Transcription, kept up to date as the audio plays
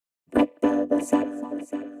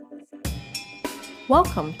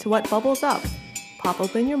Welcome to What Bubbles Up. Pop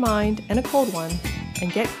open your mind and a cold one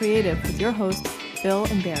and get creative with your hosts, Phil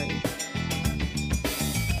and Barry.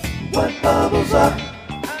 What bubbles up?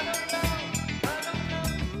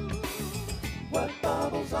 What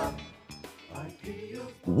bubbles up?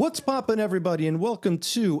 What's poppin', everybody, and welcome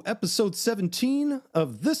to episode 17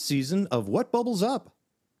 of this season of What Bubbles Up.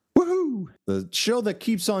 Woohoo! The show that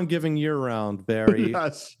keeps on giving year-round, Barry.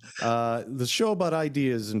 Yes. The show about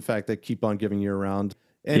ideas, in fact, that keep on giving year-round.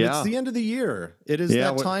 And it's the end of the year. It is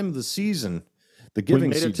that time of the season, the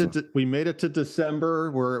giving season. We made it to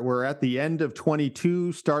December. We're at the end of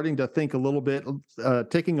 22, starting to think a little bit,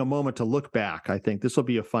 taking a moment to look back. I think this will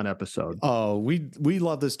be a fun episode. Oh, we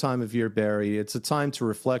love this time of year, Barry. It's a time to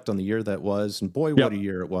reflect on the year that was, and boy, what a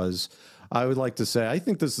year it was. I would like to say, I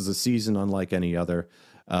think this is a season unlike any other.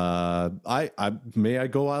 I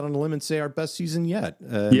go out on a limb and say our best season yet.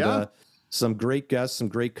 And, some great guests, some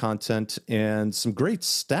great content, and some great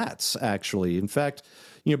stats, actually. In fact,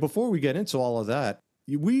 before we get into all of that,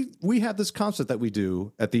 we have this concept that we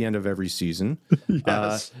do at the end of every season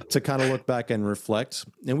to kind of look back and reflect,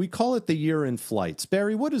 and we call it the year in flights.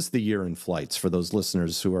 Barry, what is the year in flights for those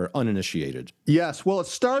listeners who are uninitiated? Yes, well, it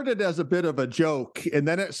started as a bit of a joke, and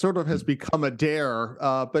then it sort of has become a dare.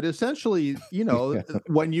 But essentially,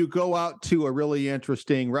 when you go out to a really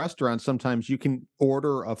interesting restaurant, sometimes you can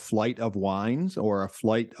order a flight of wines or a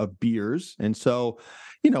flight of beers, and so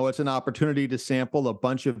it's an opportunity to sample a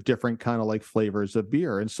bunch of different kind of like flavors of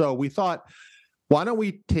beer. And so we thought, why don't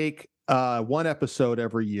we take one episode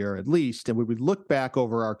every year at least, and we would look back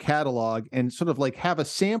over our catalog and sort of like have a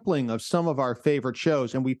sampling of some of our favorite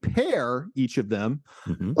shows, and we pair each of them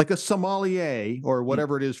like a sommelier or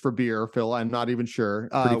whatever it is for beer, Phil. I'm not even sure.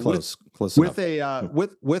 Pretty close with enough.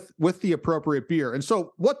 with the appropriate beer. And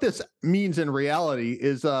so what this means in reality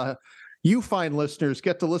is you fine listeners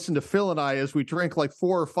get to listen to Phil and I as we drink like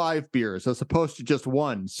 4 or 5 beers as opposed to just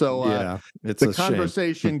one. So the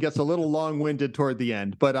conversation gets a little long-winded toward the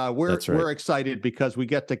end, but we're excited because we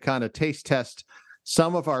get to kind of taste test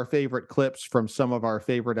some of our favorite clips from some of our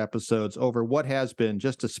favorite episodes over what has been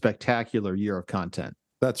just a spectacular year of content.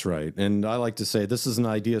 That's right. And I like to say this is an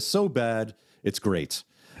idea so bad, it's great.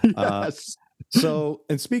 Yes.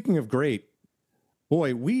 And speaking of great,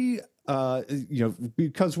 boy, we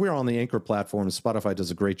because we're on the Anchor platform, Spotify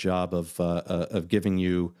does a great job of giving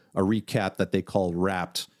you a recap that they call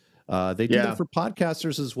Wrapped. They do that for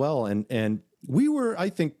podcasters as well, and we were, I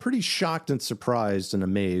think, pretty shocked and surprised and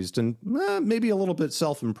amazed, and maybe a little bit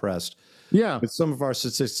self-impressed. With some of our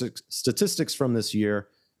statistics from this year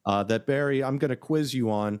that Barry, I'm going to quiz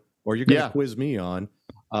you on, or you're going to quiz me on.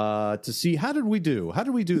 To see how did we do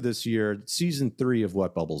this year, season 3 of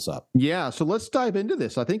What Bubbles Up. So let's dive into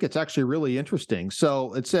this. I think it's actually really interesting.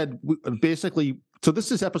 So it said basically, so this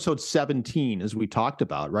is episode 17 as we talked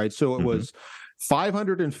about, right? So it was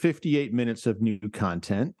 558 minutes of new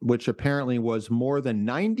content, which apparently was more than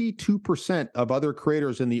 92% of other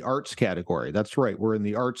creators in the arts category. That's right, we're in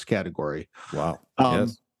the arts category. Wow.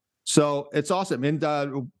 Yes. So it's awesome. And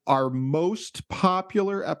our most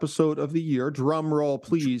popular episode of the year, drum roll,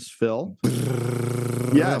 please, Phil.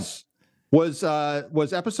 Yes. Was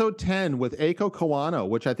episode 10 with Eiko Kawano,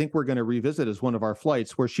 which I think we're going to revisit as one of our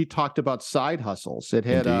flights, where she talked about side hustles. It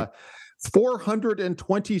had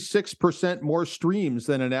 426% more streams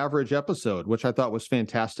than an average episode, which I thought was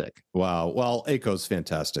fantastic. Wow. Well, Eiko's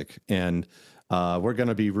fantastic. And we're going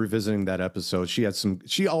to be revisiting that episode. She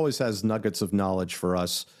always has nuggets of knowledge for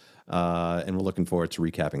us. And we're looking forward to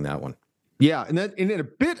recapping that one. Yeah, and in a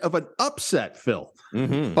bit of an upset, Phil,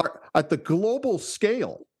 at the global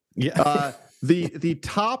scale, the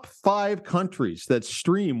top 5 countries that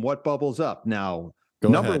stream What Bubbles Up now.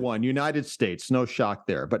 Number 1, United States, no shock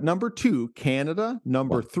there. But number 2, Canada.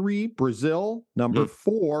 Number 3, Brazil. Number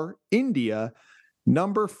 4, India.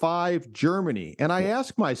 Number 5, Germany. And I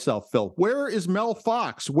ask myself, Phil, where is Mel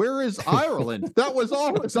Fox? Where is Ireland? That was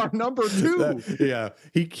always our number 2.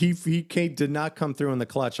 He did not come through in the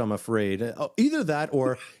clutch, I'm afraid. Either that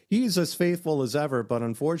or he's as faithful as ever. But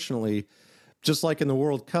unfortunately, just like in the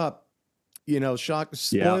World Cup,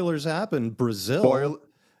 spoilers happen. Brazil.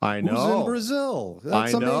 I know. Who's in Brazil?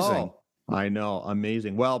 That's amazing. I know,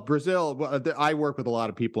 amazing. Well, Brazil. I work with a lot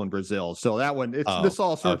of people in Brazil, so that one. This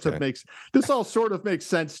all sort of makes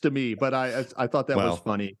sense to me. But I thought that was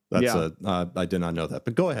funny. I did not know that.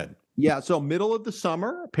 But go ahead. Yeah. So middle of the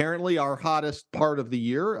summer, apparently our hottest part of the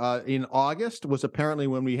year. In August was apparently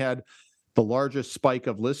when we had the largest spike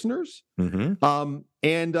of listeners.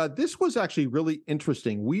 And this was actually really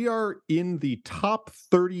interesting. We are in the top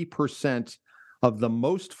 30% of the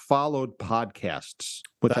most followed podcasts,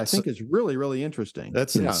 which I think is really, really interesting.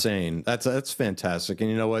 That's insane. That's fantastic. And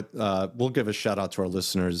you know what? We'll give a shout out to our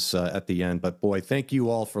listeners at the end. But boy, thank you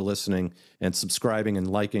all for listening and subscribing and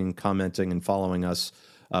liking, commenting, and following us.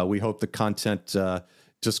 We hope the content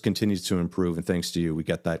just continues to improve. And thanks to you, we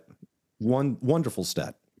get that wonderful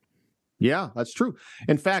stat. Yeah, that's true.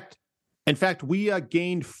 In fact, we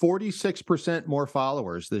gained 46% more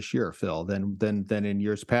followers this year, Phil, than in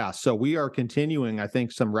years past. So we are continuing, I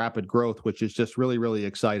think, some rapid growth, which is just really, really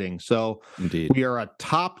exciting. So indeed, we are a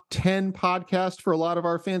top 10 podcast for a lot of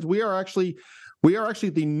our fans. We are actually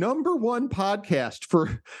the number one podcast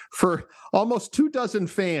for almost 24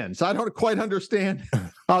 fans. I don't quite understand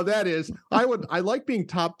how that is. I like being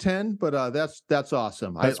top 10, but that's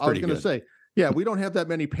awesome. I was going to say. Yeah, we don't have that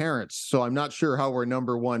many parents, so I'm not sure how we're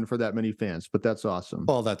number one for that many fans, but that's awesome.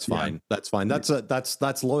 Well, that's fine. Yeah. That's fine.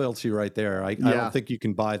 That's loyalty right there. I don't think you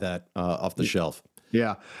can buy that off the shelf.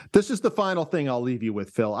 Yeah. This is the final thing I'll leave you with,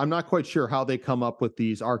 Phil. I'm not quite sure how they come up with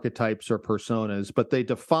these archetypes or personas, but they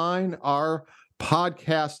define our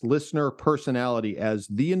podcast listener personality as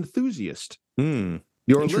the enthusiast. Your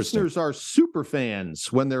listeners are super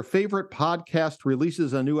fans. When their favorite podcast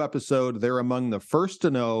releases a new episode, they're among the first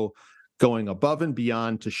to know, going above and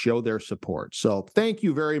beyond to show their support. So thank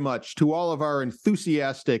you very much to all of our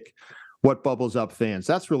enthusiastic What Bubbles Up fans.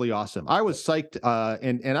 That's really awesome. I was psyched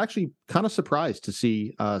and actually kind of surprised to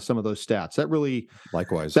see some of those stats. That really,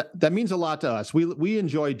 likewise, that means a lot to us. We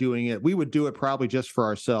enjoy doing it. We would do it probably just for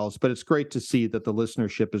ourselves, but it's great to see that the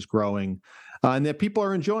listenership is growing and that people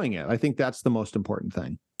are enjoying it. I think that's the most important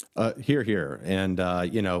thing. Here. And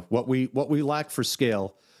what we lack for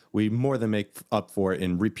scale, we more than make up for it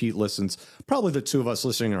in repeat listens. Probably the two of us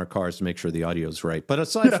listening in our cars to make sure the audio is right. But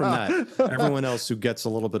aside from that, everyone else who gets a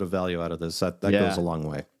little bit of value out of this, that goes a long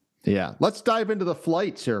way. Yeah. Let's dive into the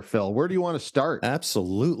flights here, Phil. Where do you want to start?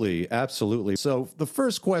 Absolutely. So the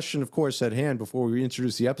first question, of course, at hand before we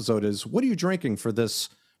introduce the episode is, what are you drinking for this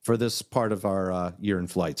part of our year in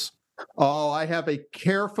flights? Oh, I have a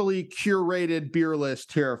carefully curated beer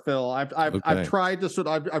list here, Phil. I've tried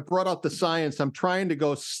to I've brought out the science. I'm trying to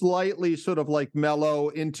go slightly sort of like mellow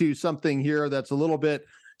into something here that's a little bit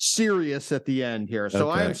serious at the end here. So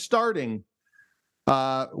I am starting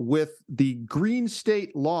with the Green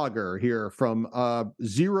State Lager here from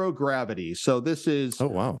Zero Gravity. So this is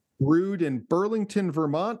brewed in Burlington,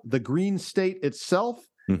 Vermont. The Green State itself.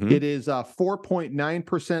 It is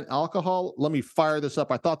 4.9% alcohol. Let me fire this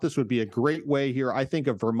up. I thought this would be a great way here. I think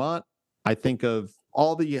of Vermont. I think of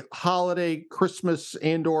all the holiday, Christmas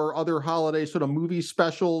and or other holiday sort of movie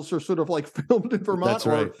specials are sort of like filmed in Vermont. That's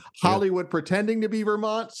right. Or Hollywood pretending to be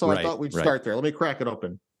Vermont. So I thought we'd start there. Let me crack it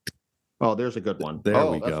open. Oh, there's a good one. There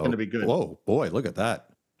we go. That's going to be good. Whoa, boy, look at that.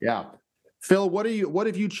 Yeah. Phil, what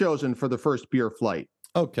have you chosen for the first beer flight?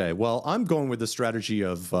 Okay, well, I'm going with the strategy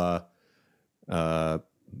of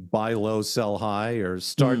buy low, sell high, or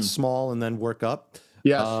start small and then work up.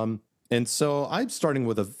 Yes. And so I'm starting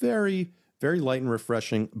with a very, very light and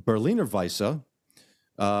refreshing Berliner Weisse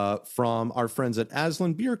from our friends at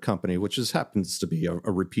Aslan Beer Company, which happens to be a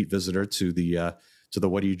repeat visitor to the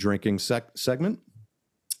What Are You Drinking segment.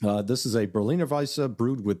 This is a Berliner Weisse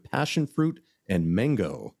brewed with passion fruit and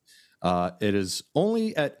mango. It is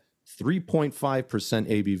only at 3.5%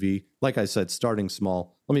 ABV. Like I said, starting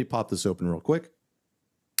small. Let me pop this open real quick.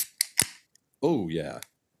 Oh, yeah.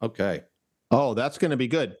 Okay. Oh, that's going to be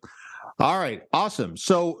good. All right. Awesome.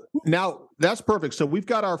 So now that's perfect. So we've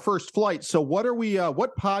got our first flight. So what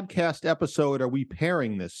podcast episode are we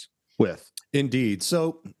pairing this with? Indeed.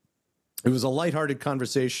 So it was a lighthearted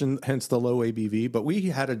conversation, hence the low ABV, but we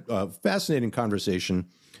had a fascinating conversation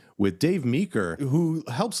with Dave Meeker, who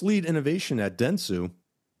helps lead innovation at Dentsu,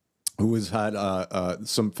 who has had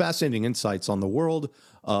some fascinating insights on the world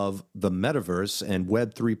of the metaverse and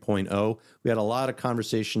Web 3.0. We had a lot of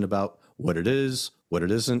conversation about what it is, what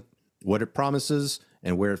it isn't, what it promises,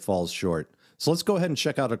 and where it falls short. So let's go ahead and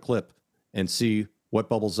check out a clip and see what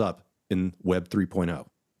bubbles up in Web 3.0.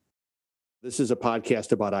 This is a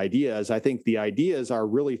podcast about ideas. I think the ideas are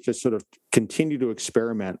really to sort of continue to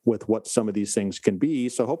experiment with what some of these things can be.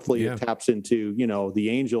 So hopefully it taps into, the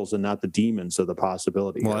angels and not the demons of the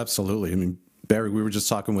possibility. Well, absolutely. I mean, Barry, we were just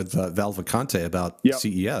talking with Val Vicante about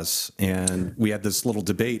CES, and we had this little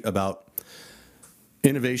debate about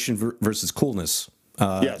innovation versus coolness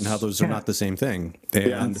and how those are not the same thing.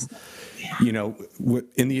 And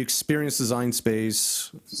in the experience design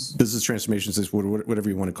space, business transformation space, whatever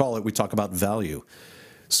you want to call it, we talk about value.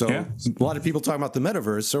 So a lot of people talking about the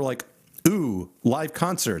metaverse are like, ooh, live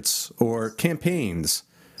concerts or campaigns.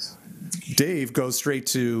 Dave goes straight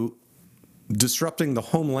to disrupting the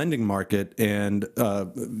home lending market, and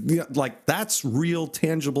like that's real,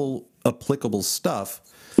 tangible, applicable stuff.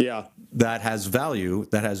 Yeah, that has value,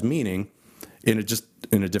 that has meaning, in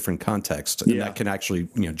a different context, and that can actually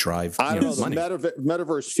drive. I don't know. Money. The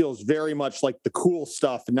metaverse feels very much like the cool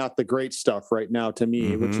stuff, and not the great stuff right now to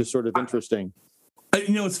me, which is sort of interesting.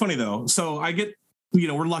 It's funny though. So I get.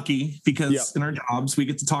 We're lucky because in our jobs, we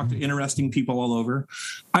get to talk to interesting people all over.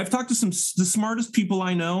 I've talked to the smartest people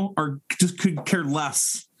I know could care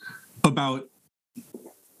less about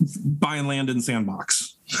buying land in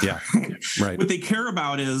Sandbox. Yeah, right. What they care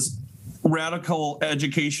about is radical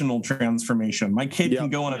educational transformation. My kid can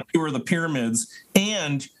go on a tour of the pyramids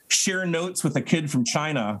and share notes with a kid from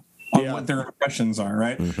China on what their impressions are,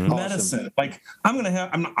 right? Medicine. Awesome. Like I'm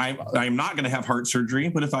not going to have heart surgery,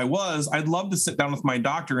 but if I was, I'd love to sit down with my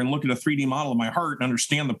doctor and look at a 3D model of my heart and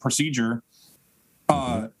understand the procedure.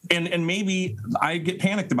 And maybe I get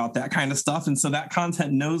panicked about that kind of stuff. And so that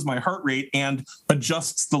content knows my heart rate and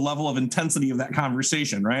adjusts the level of intensity of that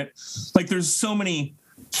conversation, right? Like there's so many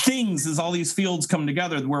things as all these fields come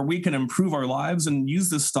together where we can improve our lives and use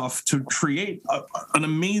this stuff to create an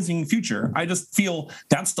amazing future. I just feel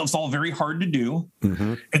that stuff's all very hard to do.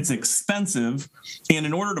 It's expensive. And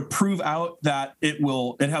in order to prove out that it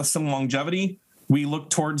has some longevity, we look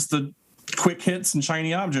towards the quick hits and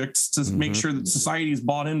shiny objects to make sure that society's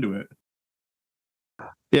bought into it.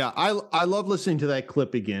 Yeah, I love listening to that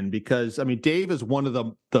clip again because, I mean, Dave is one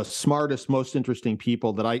of the smartest, most interesting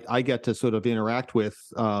people that I get to sort of interact with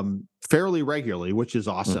fairly regularly, which is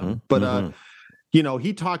awesome. But,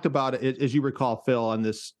 he talked about it, as you recall, Phil, in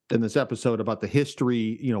this episode about the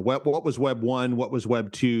history, what was Web 1, what was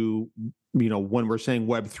Web 2, when we're saying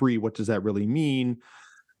Web 3, what does that really mean?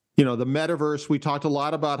 The metaverse, we talked a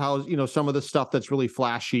lot about how, some of the stuff that's really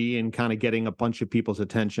flashy and kind of getting a bunch of people's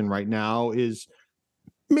attention right now is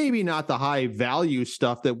maybe not the high value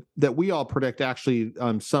stuff that we all predict. Actually,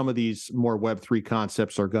 some of these more Web3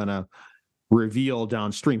 concepts are going to reveal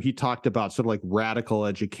downstream. He talked about sort of like radical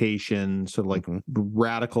education, sort of like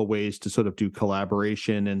radical ways to sort of do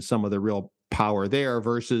collaboration and some of the real power there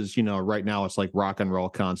versus, right now it's like rock and roll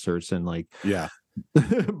concerts and like,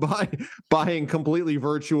 buying completely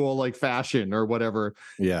virtual like fashion or whatever.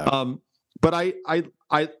 But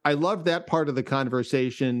I love that part of the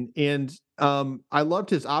conversation, and I loved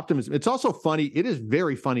his optimism. It's also funny. It is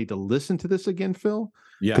very funny to listen to this again, Phil,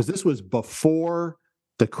 because this was before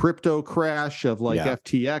the crypto crash of like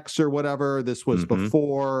FTX or whatever. This was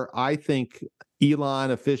before I think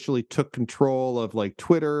Elon officially took control of like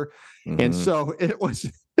Twitter, and so it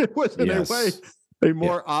was in a way a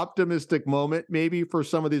more optimistic moment, maybe for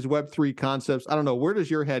some of these Web3 concepts. I don't know. Where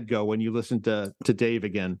does your head go when you listen to Dave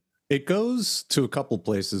again? It goes to a couple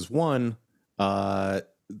places. One, the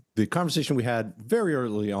conversation we had very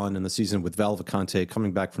early on in the season with Val Vicante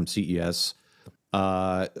coming back from CES,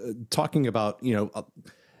 talking about,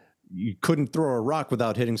 you couldn't throw a rock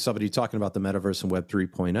without hitting somebody talking about the metaverse and Web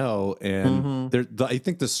 3.0. And I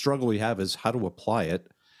think the struggle we have is how to apply it.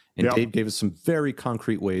 And Dave gave us some very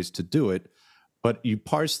concrete ways to do it. But you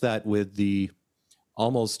parse that with the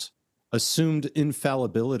almost assumed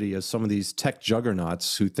infallibility of some of these tech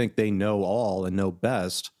juggernauts who think they know all and know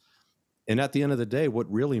best. And at the end of the day,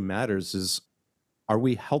 what really matters is, are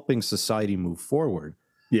we helping society move forward?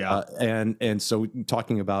 And so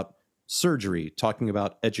talking about surgery, talking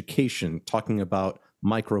about education, talking about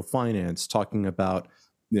microfinance, talking about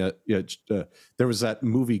there was that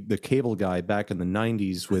movie, The Cable Guy, back in the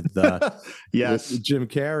 90s with with Jim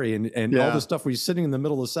Carrey and all the stuff where he's sitting in the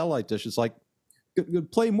middle of the satellite dish. It's like,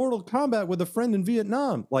 play Mortal Kombat with a friend in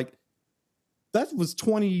Vietnam. Like, that was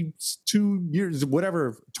 22 years,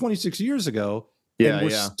 26 years ago. And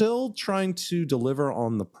we're still trying to deliver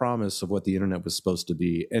on the promise of what the internet was supposed to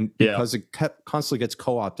be. And because it constantly gets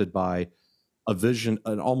co-opted by a vision,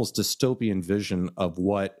 an almost dystopian vision of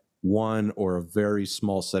what one or a very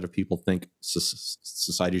small set of people think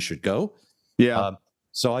society should go.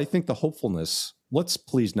 So I think the hopefulness, let's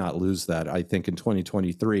please not lose that. I think in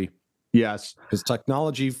 2023, because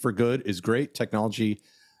technology for good is great. Technology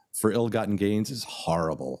for ill-gotten gains is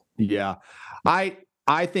horrible.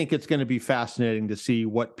 I think it's going to be fascinating to see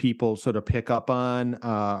what people sort of pick up on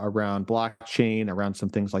around blockchain, around some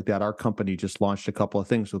things like that. Our company just launched a couple of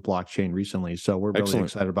things with blockchain recently, so we're really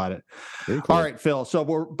excited about it. Cool. All right, Phil. So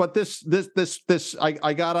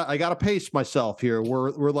I gotta pace myself here.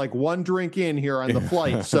 We're like one drink in here on the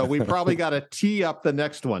flight, so we probably got to tee up the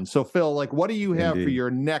next one. So Phil, like, what do you have for your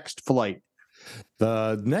next flight?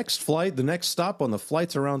 The next stop on the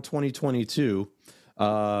flight's around 2022.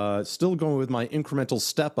 Still going with my incremental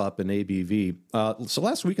step up in ABV. So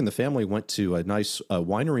last weekend, the family went to a nice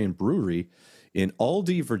winery and brewery in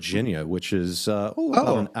Aldie, Virginia, which is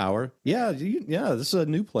about an hour. Yeah, this is a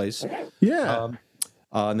new place. Yeah.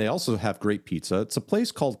 And they also have great pizza. It's a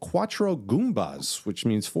place called Quattro Goombas, which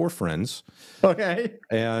means 4 friends. Okay.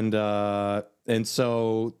 And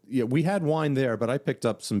so we had wine there, but I picked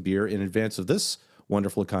up some beer in advance of this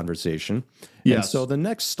wonderful conversation. Yes. And so the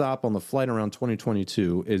next stop on the flight around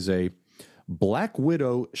 2022 is a Black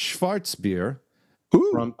Widow Schwarzbier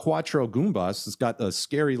from Quattro Goombas. It's got a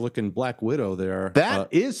scary looking Black Widow there. That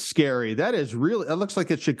is scary. That is really, that looks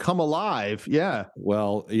like it should come alive. Yeah.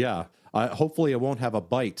 Well, yeah. Hopefully it won't have a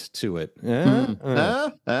bite to it.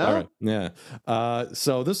 All right. Yeah.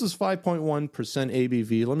 So this is 5.1%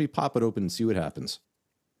 ABV. Let me pop it open and see what happens.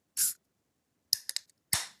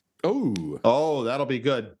 Oh, that'll be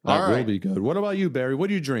good. That will be good. What about you, Barry?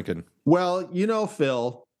 What are you drinking? Well,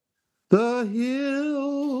 Phil, the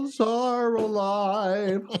hills are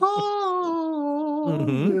alive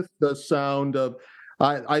with the sound of.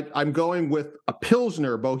 I'm going with a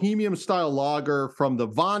Pilsner, Bohemian style lager from the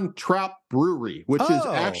Von Trapp Brewery, which is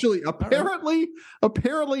actually apparently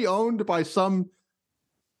owned by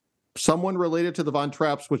someone related to the Von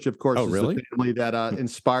Trapps, which of course is the family that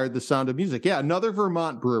inspired the Sound of Music. Yeah, another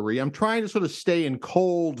Vermont brewery. I'm trying to sort of stay in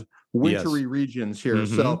cold, wintry regions here.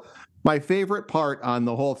 Mm-hmm. So my favorite part on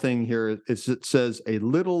the whole thing here is it says a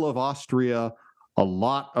little of Austria, a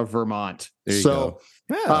lot of Vermont. So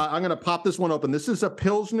I'm going to pop this one open. This is a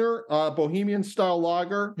Pilsner Bohemian style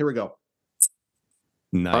lager. Here we go.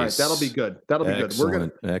 Nice. All right, that'll be good.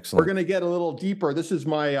 We're gonna get a little deeper. This is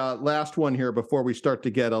my last one here before we start to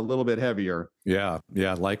get a little bit heavier. Yeah,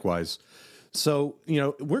 likewise. So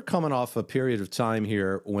we're coming off a period of time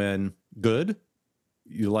here when good.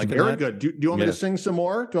 You like it? Very good. Do you want me to sing some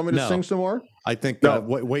more? Do you want me to sing some more? I think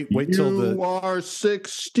wait till the. You are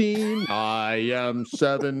 16. I am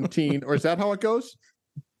 17. Or is that how it goes?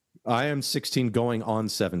 I am 16 going on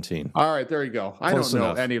 17. All right, there you go. I don't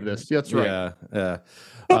know any of this. That's right. Yeah.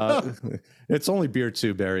 It's only beer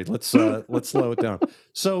too, Barry. Let's slow it down.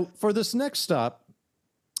 So for this next stop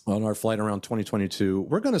on our flight around 2022,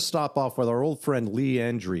 we're going to stop off with our old friend Lee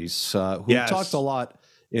Andries, who talked a lot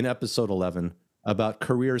in episode 11 about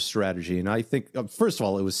career strategy. And I think, first of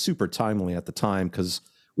all, it was super timely at the time because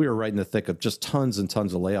we were right in the thick of just tons and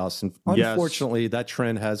tons of layoffs. And unfortunately, that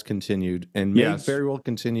trend has continued and may very well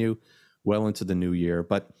continue well into the new year.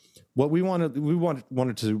 But what we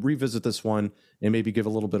wanted to revisit this one and maybe give a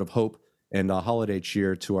little bit of hope and holiday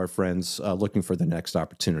cheer to our friends looking for the next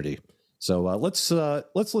opportunity. So let's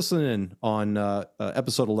listen in on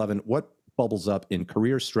episode 11, What Bubbles Up in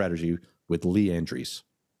Career Strategy with Lee Andries.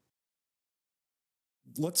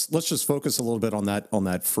 Let's just focus a little bit on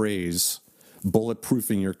that phrase,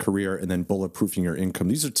 bulletproofing your career and then bulletproofing your income.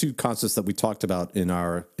 These are two concepts that we talked about in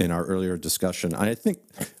our earlier discussion. I think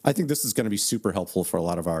this is going to be super helpful for a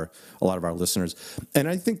lot of our listeners. And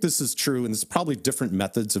I think this is true, and there's probably different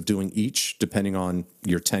methods of doing each depending on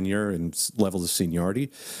your tenure and levels of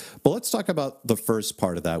seniority. But let's talk about the first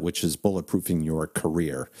part of that, which is bulletproofing your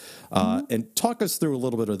career. And talk us through a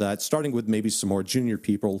little bit of that, starting with maybe some more junior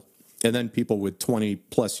people and then people with 20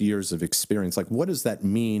 plus years of experience. Like, what does that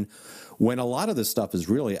mean when a lot of this stuff is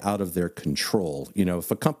really out of their control? If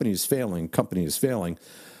a company is failing,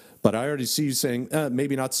 but I already see you saying,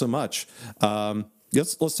 maybe not so much.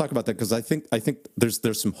 Let's talk about that, because I think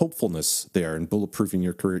there's some hopefulness there in bulletproofing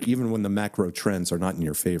your career, even when the macro trends are not in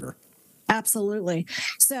your favor. Absolutely.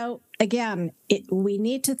 So again, we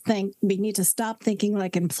need to stop thinking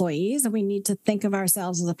like employees, and we need to think of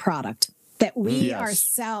ourselves as a product. That we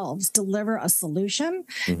ourselves deliver a solution,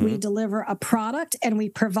 we deliver a product, and we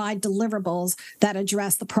provide deliverables that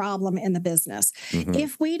address the problem in the business.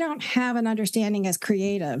 If we don't have an understanding as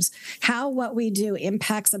creatives how what we do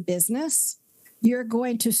impacts a business, you're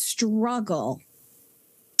going to struggle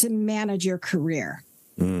to manage your career.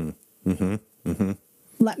 Let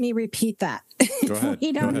me repeat that.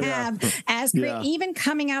 We don't have even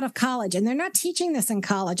coming out of college, and they're not teaching this in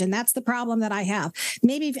college, and that's the problem that I have.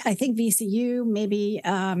 Maybe I think VCU, maybe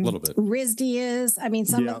RISD is. I mean,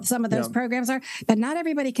 some of those programs are, but not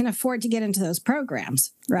everybody can afford to get into those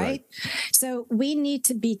programs, right? So we need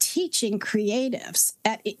to be teaching creatives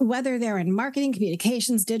whether they're in marketing,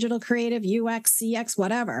 communications, digital creative, UX, CX,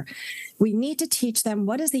 whatever. We need to teach them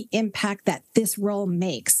what is the impact that this role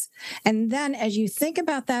makes. And then as you think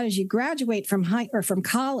about that, as you graduate from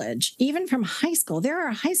college, even from high school, there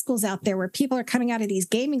are high schools out there where people are coming out of these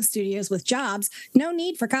gaming studios with jobs, no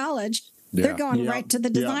need for college. They're going right to the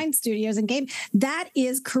design studios and game. That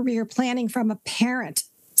is career planning from a parent's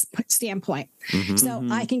standpoint. So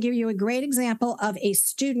I can give you a great example of a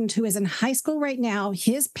student who is in high school right now.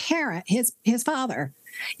 His parent, his father,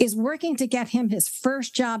 is working to get him his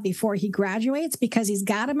first job before he graduates because he's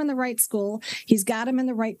got him in the right school, he's got him in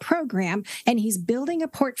the right program, and he's building a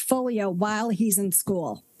portfolio while he's in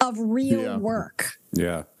school of real work.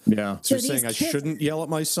 Yeah. So you're saying I shouldn't yell at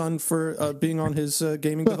my son for being on his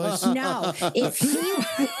gaming device? No. If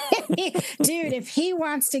he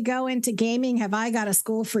wants to go into gaming, have I got a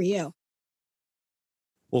school for you?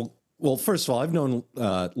 Well, first of all, I've known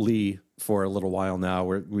Lee for a little while now.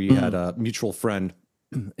 Where we had a mutual friend,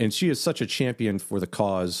 and she is such a champion for the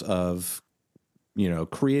cause of,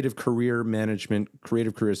 creative career management,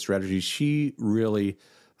 creative career strategy. She really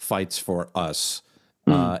fights for us,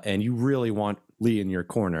 and you really want Lee in your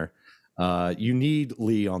corner. You need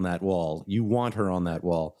Lee on that wall. You want her on that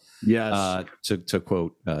wall. Yes. To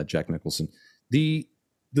quote Jack Nicholson. The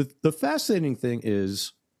fascinating thing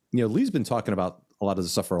is, Lee's been talking about a lot of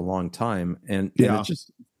this stuff for a long time, and it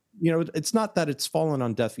just, it's not that it's fallen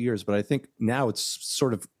on deaf ears, but I think now it's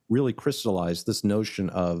sort of really crystallized this notion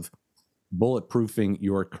of bulletproofing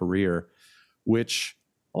your career, which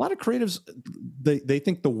a lot of creatives, they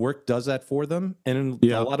think the work does that for them, and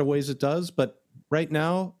in a lot of ways it does, but right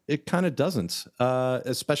now it kind of doesn't,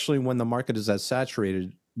 especially when the market is as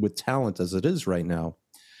saturated with talent as it is right now.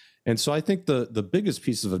 And so I think the biggest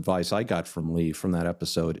piece of advice I got from Lee from that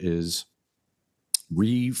episode is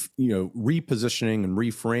repositioning and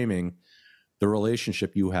reframing the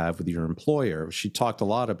relationship you have with your employer. She talked a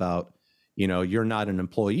lot about, you're not an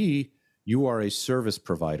employee, you are a service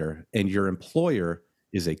provider, and your employer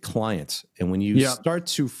is a client. And when you start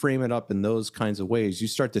to frame it up in those kinds of ways, you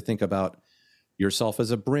start to think about yourself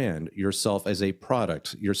as a brand, yourself as a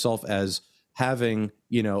product, yourself as having,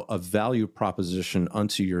 a value proposition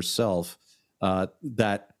unto yourself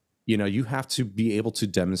that, you have to be able to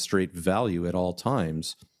demonstrate value at all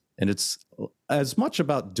times. And it's as much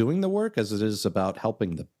about doing the work as it is about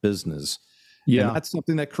helping the business. Yeah. And that's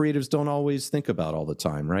something that creatives don't always think about all the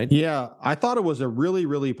time, right? Yeah. I thought it was a really,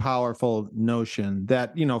 really powerful notion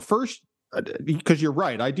that, first, because you're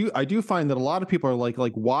right. I do find that a lot of people are like,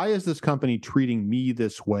 why is this company treating me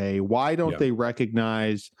this way? Why don't they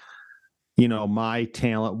recognize, my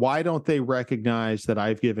talent? Why don't they recognize that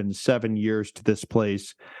I've given 7 years to this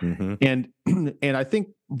place? And I think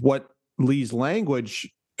what Lee's language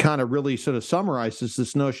kind of really sort of summarizes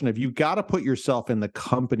this notion of you got to put yourself in the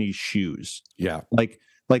company's shoes. Yeah. Like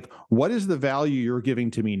what is the value you're giving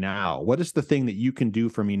to me now? What is the thing that you can do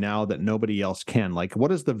for me now that nobody else can? Like,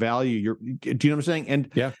 what is the value do you know what I'm saying? And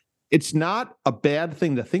it's not a bad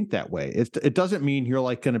thing to think that way. It doesn't mean you're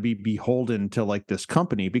like going to be beholden to like this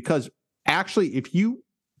company, because actually, if you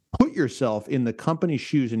put yourself in the company's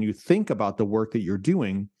shoes and you think about the work that you're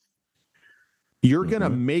doing, you're going to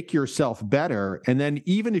make yourself better. And then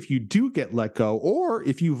even if you do get let go, or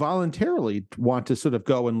if you voluntarily want to sort of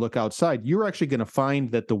go and look outside, you're actually going to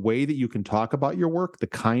find that the way that you can talk about your work, the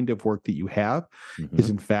kind of work that you have, is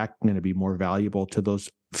in fact going to be more valuable to those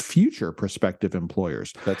future prospective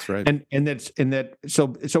employers. That's right.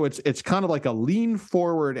 So it's kind of like a lean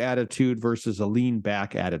forward attitude versus a lean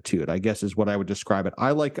back attitude, I guess is what I would describe it.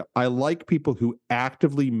 I like people who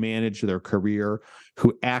actively manage their career,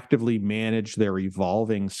 who actively manage their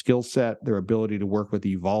evolving skill set, their ability to work with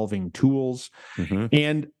evolving tools,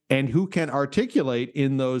 and who can articulate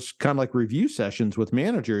in those kind of like review sessions with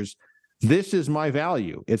managers, this is my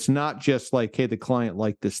value. It's not just like, hey, the client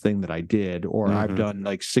liked this thing that I did, or I've done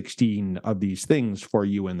like 16 of these things for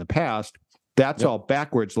you in the past. That's all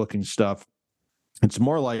backwards looking stuff. It's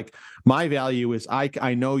more like my value is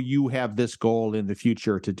I know you have this goal in the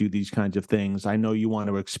future to do these kinds of things. I know you want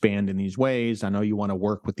to expand in these ways. I know you want to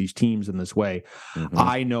work with these teams in this way.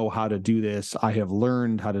 I know how to do this. I have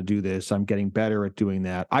learned how to do this. I'm getting better at doing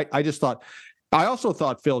that. I also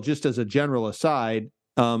thought, Phil, just as a general aside,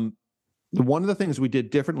 one of the things we did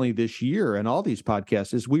differently this year in all these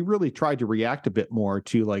podcasts is we really tried to react a bit more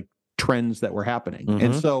to like trends that were happening.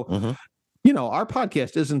 And so, our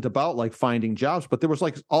podcast isn't about like finding jobs, but there was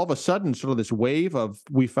like all of a sudden sort of this wave of,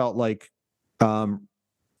 we felt like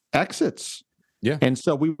exits. Yeah. And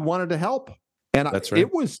so we wanted to help. And that's right.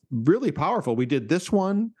 It was really powerful. We did this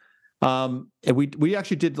one. And we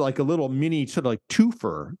actually did like a little mini sort of like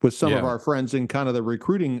twofer with some of our friends in kind of the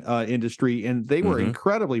recruiting industry, and they were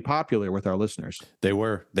incredibly popular with our listeners. They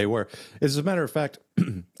were. As a matter of fact,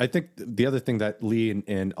 I think the other thing that Lee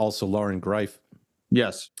and also Lauren Greif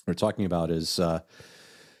are talking about is,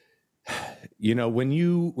 when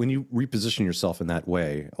you reposition yourself in that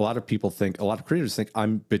way, a lot of creators think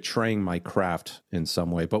I'm betraying my craft in some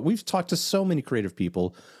way. But we've talked to so many creative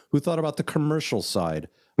people who thought about the commercial side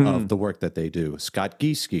of the work that they do. Scott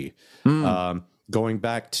Gieske, going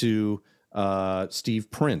back to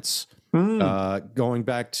Steve Prince, going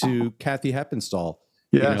back to Kathy Heppenstall.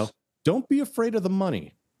 Yes. You know, don't be afraid of the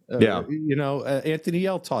money. You know, Anthony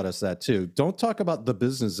Yell taught us that too. Don't talk about the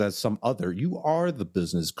business as some other. You are the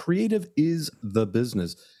business. Creative is the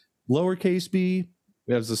business. Lowercase b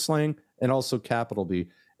as the slang, and also capital B.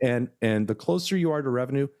 And the closer you are to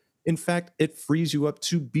revenue, in fact, it frees you up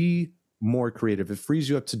to be more creative. It frees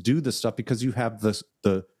you up to do this stuff because you have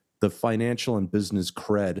the financial and business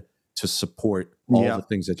cred to support all the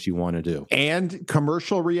things that you want to do. And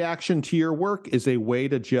commercial reaction to your work is a way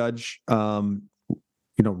to judge,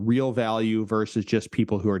 real value versus just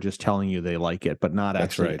people who are just telling you they like it, but not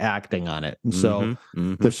actually acting on it. And so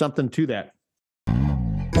there's something to that.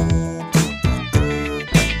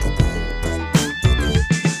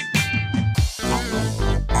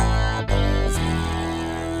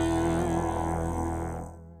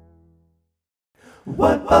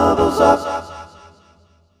 What bubbles up?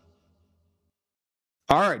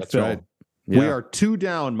 All right, That's Phil. right. Yeah. We are 2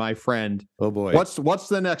 down, my friend. Oh boy. What's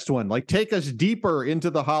the next one? Like, take us deeper into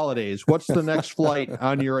the holidays. What's the next flight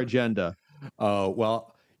on your agenda? Oh,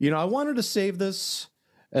 well, I wanted to save this,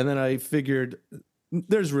 and then I figured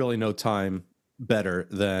there's really no time better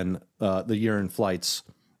than the year-end flights.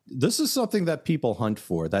 This is something that people hunt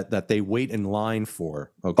for, that they wait in line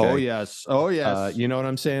for. Okay. Oh yes. You know what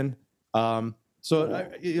I'm saying? So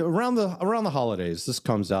around the holidays, this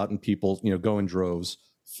comes out, and people go in droves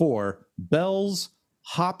for Bell's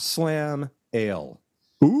Hop Slam Ale.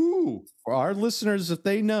 Ooh, For our listeners, if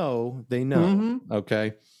they know, they know. Mm-hmm.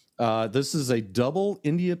 Okay, this is a double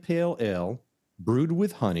India Pale Ale brewed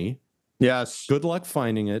with honey. yes. Good luck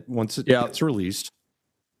finding it once it gets released.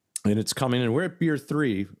 And it's coming in. We're at beer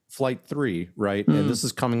 3, flight 3, right? And this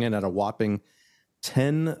is coming in at a whopping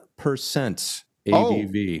 10%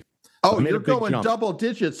 ABV. Oh, I made you're a big going jump. double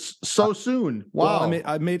digits so soon. Wow. Well,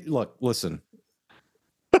 I made look, listen.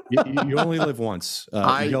 You only live once.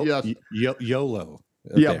 YOLO.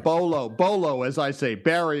 Yeah, There. Bolo, as I say.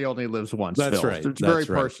 Barry only lives once. That's Phil. right. It's That's very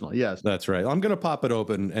right. personal. Yes. That's right. I'm going to pop it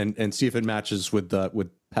open and see if it matches with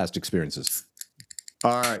past experiences.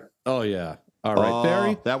 All right. Oh yeah. All right,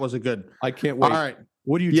 Barry. That was a good. I can't wait. All right.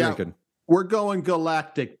 What are you drinking? We're going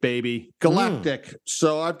galactic, baby. Galactic.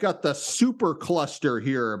 So I've got the Super Cluster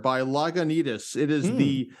here by Lagunitas. It is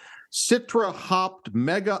the Citra hopped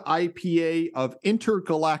mega IPA of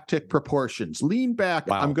intergalactic proportions. Lean back.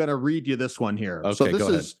 Wow. I'm going to read you this one here. Okay, so go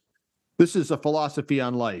ahead. this is a philosophy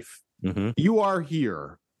on life. Mm-hmm. You are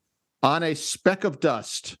here on a speck of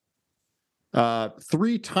dust,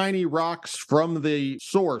 3 tiny rocks from the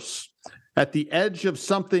source, at the edge of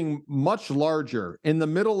something much larger, in the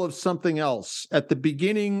middle of something else, at the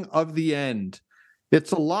beginning of the end.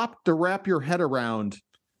 It's a lot to wrap your head around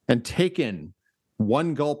and take in,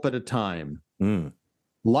 one gulp at a time.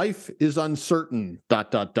 Life is uncertain, ...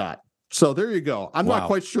 So there you go. I'm not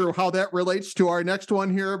quite sure how that relates to our next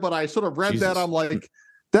one here, but I sort of read that. I'm like,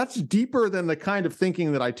 that's deeper than the kind of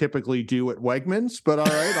thinking that I typically do at Wegmans, but all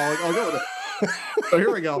right, I'll go with it. So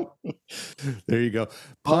here we go. There you go.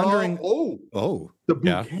 Pondering. The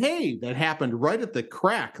bouquet that happened right at the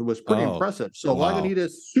crack was pretty impressive. So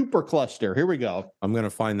Lagunitas Super Cluster. Here we go. I'm going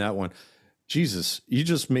to find that one. Jesus, you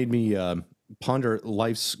just made me ponder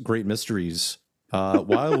life's great mysteries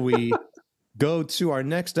while we go to our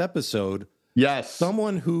next episode. Yes.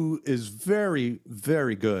 Someone who is very,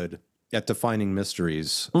 very good at defining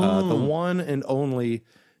mysteries. The one and only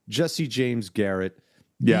Jesse James Garrett.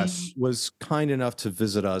 Yes. He was kind enough to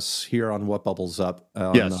visit us here on What Bubbles Up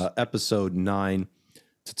on episode 9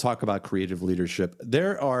 to talk about creative leadership.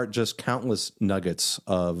 There are just countless nuggets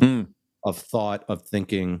of thought, of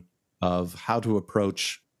thinking, of how to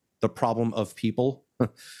approach the problem of people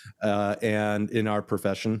and in our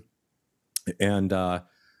profession. And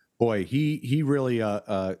boy, he really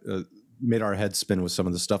made our heads spin with some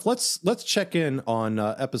of the stuff. Let's check in on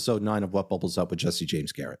episode 9 of What Bubbles Up with Jesse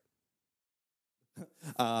James Garrett.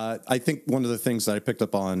 I think one of the things that I picked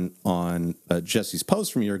up on Jesse's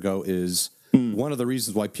post from a year ago is one of the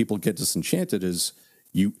reasons why people get disenchanted is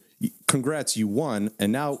congrats, you won,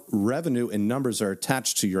 and now revenue and numbers are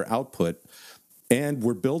attached to your output, and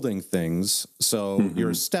we're building things. So you're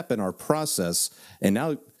a step in our process, and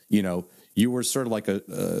now you were sort of like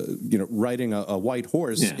riding a white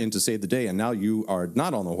horse in to save the day, and now you are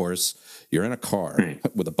not on the horse. You're in a car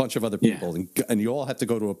with a bunch of other people, and you all have to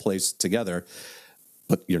go to a place together.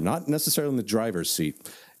 But you're not necessarily in the driver's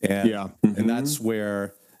seat, and and that's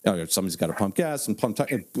where somebody's got to pump gas and pump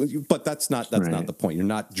but that's not the point. You're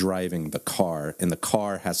not driving the car, and the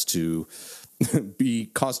car has to be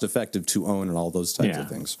cost effective to own and all those types of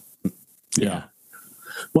things. Yeah.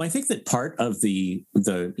 Well, I think that part of the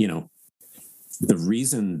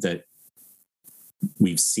reason that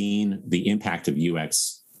we've seen the impact of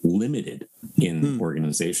UX limited in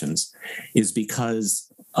organizations is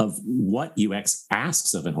because of what UX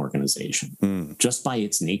asks of an organization, just by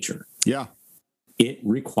its nature. Yeah. It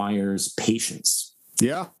requires patience.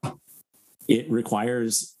 Yeah. It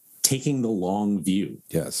requires taking the long view.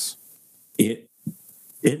 Yes. It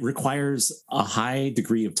requires a high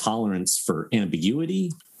degree of tolerance for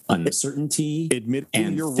ambiguity, uncertainty,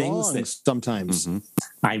 admitting you're wrong that sometimes.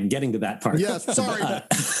 I'm getting to that part. Yes, sorry.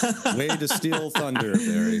 Way to steal thunder,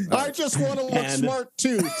 Barry. I just want to look smart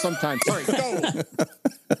too sometimes. Sorry, go.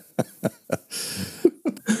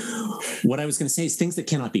 What I was going to say is things that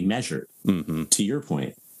cannot be measured. To your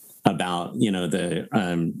point about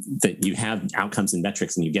that you have outcomes and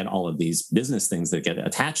metrics, and you get all of these business things that get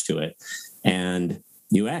attached to it, and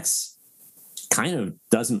UX kind of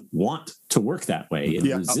doesn't want to work that way. It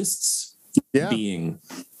resists being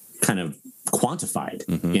kind of quantified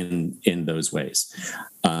in those ways.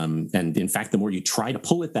 And in fact, the more you try to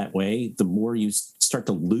pull it that way, the more you start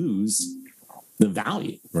to lose the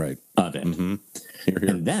value of it. Here.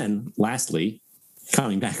 And then lastly,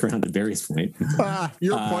 coming back around to Barry's point.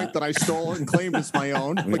 Your point that I stole and claimed as my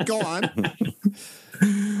own, but go on.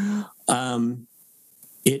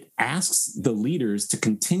 It asks the leaders to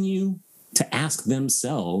continue to ask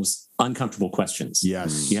themselves uncomfortable questions.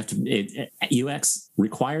 Yes. You have to. UX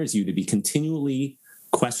requires you to be continually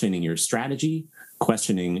questioning your strategy,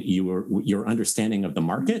 questioning your understanding of the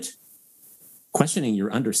market, questioning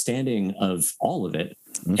your understanding of all of it,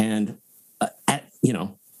 and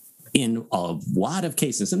in a lot of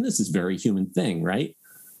cases, and this is a very human thing, right?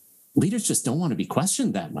 Leaders just don't want to be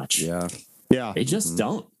questioned that much. Yeah. They just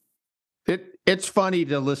don't. It's funny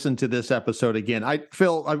to listen to this episode again.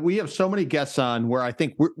 Phil, we have so many guests on where I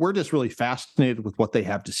think we're just really fascinated with what they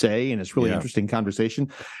have to say, and it's really interesting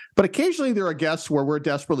conversation. But occasionally there are guests where we're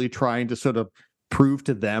desperately trying to sort of prove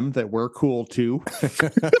to them that we're cool too. Very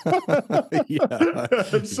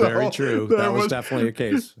true. That was definitely a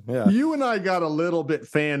case. Yeah. You and I got a little bit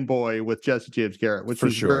fanboy with Jesse James Garrett, which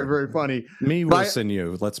was very, very funny. Me worse than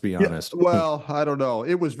you, let's be honest. Well, I don't know.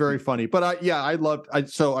 It was very funny. But I loved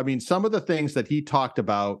some of the things that he talked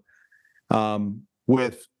about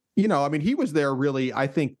with he was there really, I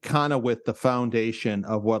think, kind of with the foundation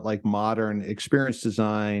of what like modern experience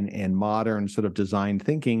design and modern sort of design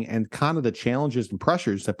thinking and kind of the challenges and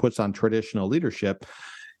pressures that puts on traditional leadership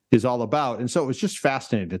is all about. And so it was just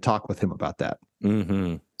fascinating to talk with him about that.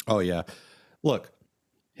 Oh, yeah. Look,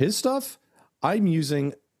 his stuff I'm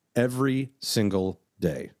using every single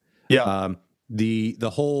day. Yeah. The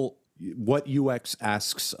whole what UX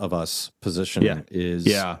asks of us position is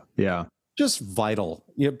just vital,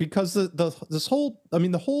 because the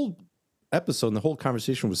whole episode and the whole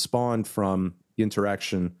conversation was spawned from the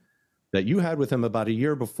interaction that you had with him about a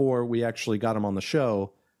year before we actually got him on the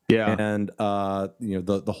show. Yeah. And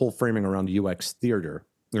the whole framing around UX theater.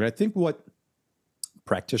 And I think what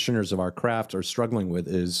practitioners of our craft are struggling with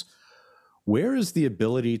is, where is the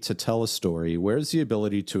ability to tell a story? Where is the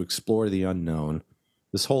ability to explore the unknown?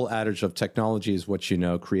 This whole adage of technology is what you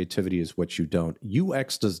know, creativity is what you don't.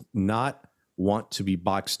 UX does not want to be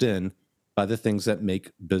boxed in by the things that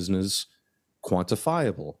make business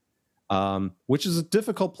quantifiable, which is a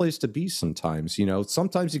difficult place to be sometimes.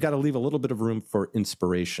 Sometimes you got to leave a little bit of room for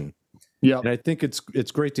inspiration. Yeah. And I think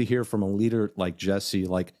it's great to hear from a leader like Jesse,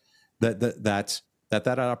 like that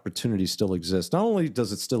opportunity still exists. Not only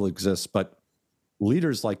does it still exist, but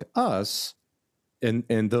leaders like us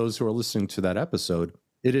and those who are listening to that episode,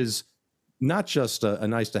 it is not just a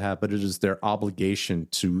nice to have, but it is their obligation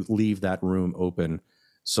to leave that room open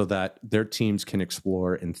so that their teams can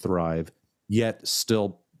explore and thrive, yet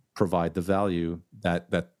still provide the value that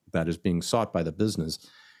is being sought by the business.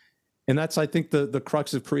 And that's, I think, the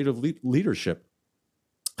crux of creative leadership: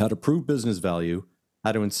 how to prove business value,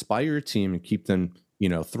 how to inspire your team and keep them,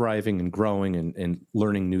 thriving and growing and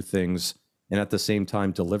learning new things, and at the same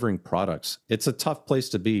time delivering products. It's a tough place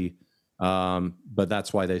to be, but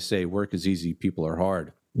that's why they say work is easy, people are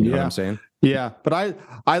hard. You know what I'm saying? Yeah, but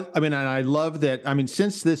I mean, and I love that. I mean,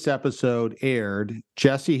 since this episode aired,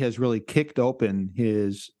 Jesse has really kicked open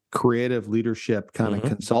his creative leadership kind of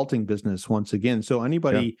consulting business once again. So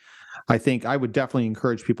anybody, I think I would definitely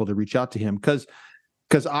encourage people to reach out to him, because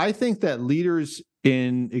I think that leaders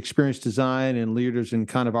in experience design and leaders in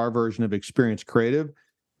kind of our version of experience creative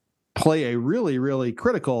play a really, really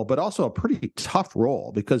critical, but also a pretty tough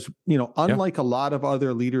role, because, unlike a lot of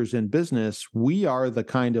other leaders in business, we are the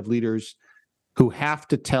kind of leaders who have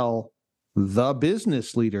to tell the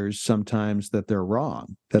business leaders sometimes that they're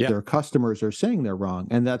wrong, that their customers are saying they're wrong,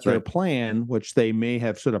 and that their plan, which they may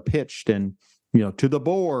have sort of pitched and, to the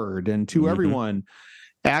board and to everyone,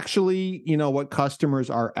 actually, what customers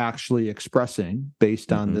are actually expressing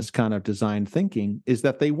based on this kind of design thinking is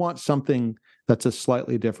that they want something that's a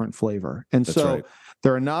slightly different flavor. And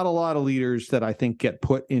there are not a lot of leaders that I think get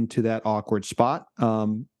put into that awkward spot.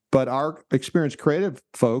 But our experienced creative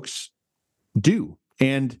folks do.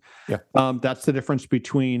 And that's the difference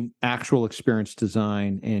between actual experience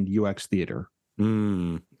design and UX theater.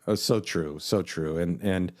 So true. So true.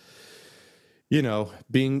 And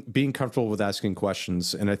being comfortable with asking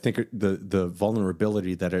questions. And I think the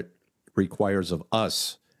vulnerability that it requires of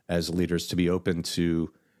us as leaders to be open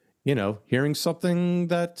to, hearing something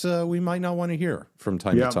that we might not want to hear from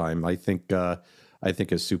time to time, I think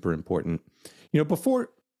is super important.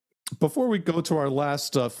 Before we go to our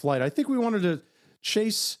last flight, I think we wanted to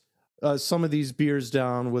chase some of these beers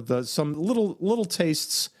down with some little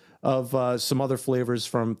tastes of some other flavors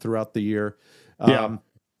from throughout the year.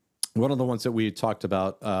 One of the ones that we talked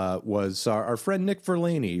about was our friend Nick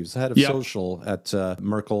Verlaney, who's head of social at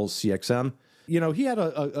Merkle CXM. He had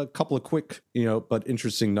a couple of quick, but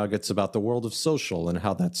interesting nuggets about the world of social and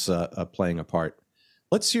how that's playing a part.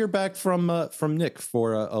 Let's hear back from Nick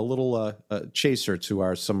for a little chaser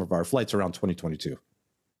to some of our flights around 2022.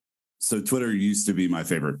 So Twitter used to be my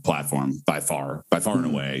favorite platform by far and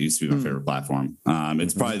away. It used to be my favorite platform.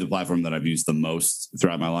 It's probably the platform that I've used the most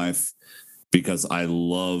throughout my life because I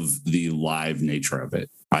love the live nature of it.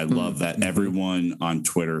 I love that everyone on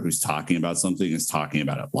Twitter who's talking about something is talking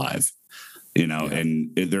about it live.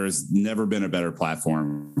 And there has never been a better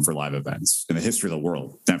platform for live events in the history of the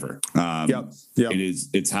world. Never.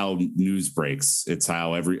 It's how news breaks. It's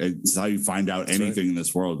how you find out anything in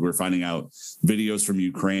this world. We're finding out videos from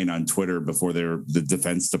Ukraine on Twitter before the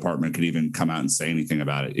Defense Department could even come out and say anything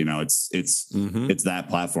about it. It's that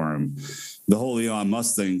platform. The whole Elon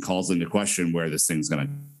Musk thing calls into question where this thing's going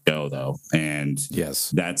to go, though. And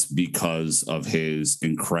that's because of his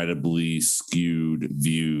incredibly skewed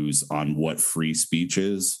views on what free speech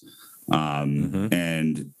is.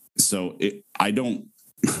 And so I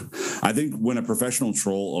think when a professional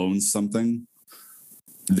troll owns something,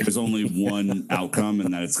 there's only one outcome,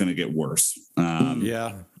 and that it's going to get worse. I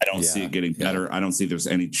don't see it getting better. I don't see there's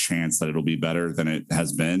any chance that it'll be better than it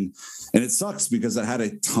has been. And it sucks because it had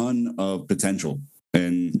a ton of potential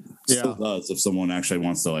and still does if someone actually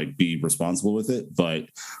wants to be responsible with it. But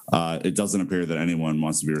it doesn't appear that anyone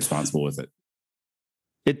wants to be responsible with it.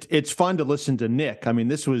 It's fun to listen to Nick. I mean,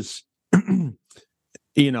 this was,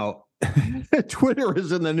 Twitter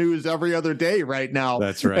is in the news every other day right now.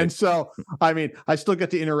 That's right. And so, I still get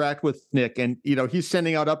to interact with Nick, and he's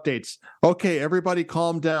sending out updates. Okay, everybody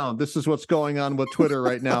calm down. This is what's going on with Twitter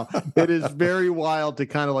right now. It is very wild to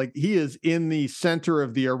kind of he is in the center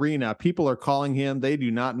of the arena. People are calling him. They do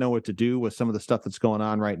not know what to do with some of the stuff that's going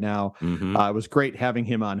on right now. It was great having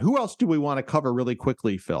him on. Who else do we want to cover really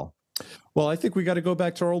quickly, Phil? Well, I think we got to go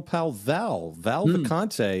back to our old pal Val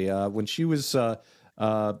Vicante, when she was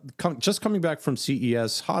just coming back from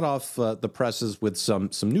CES, hot off the presses with some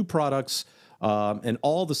new products and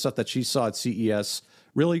all the stuff that she saw at CES.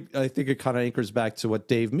 Really, I think it kind of anchors back to what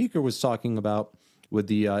Dave Meeker was talking about with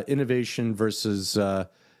the innovation versus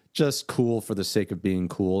just cool for the sake of being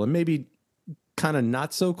cool, and maybe kind of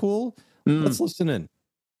not so cool. Let's listen in.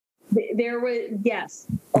 There was,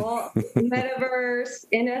 all metaverse,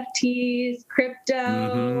 NFTs,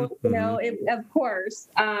 crypto, of course,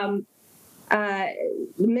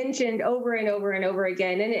 mentioned over and over and over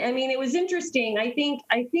again. And it was interesting. I think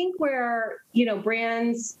where,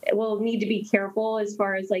 brands will need to be careful as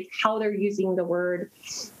far as how they're using the word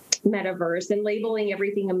metaverse and labeling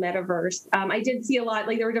everything a metaverse. I did see a lot,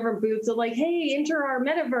 there were different booths of hey, enter our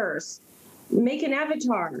metaverse, make an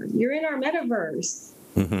avatar. You're in our metaverse.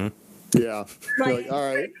 Yeah.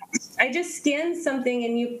 All right. I just scanned something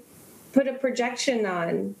and you put a projection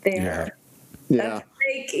on there. Yeah.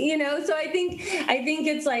 So I think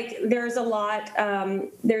it's there's a lot.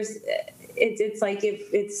 It's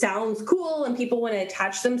if it sounds cool and people want to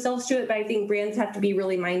attach themselves to it, but I think brands have to be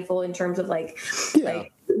really mindful in terms of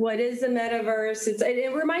what is the metaverse?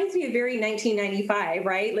 It reminds me of very 1995,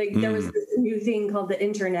 right? There was this new thing called the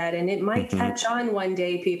internet, and it might catch on one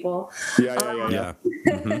day, people. Yeah.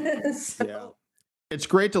 It's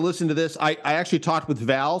great to listen to this. I actually talked with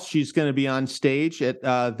Val. She's going to be on stage at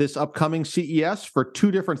this upcoming CES for two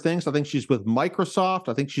different things. I think she's with Microsoft.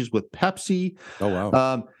 I think she's with Pepsi. Oh,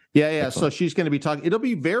 wow. Excellent. So she's going to be talking. It'll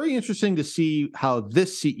be very interesting to see how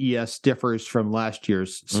this CES differs from last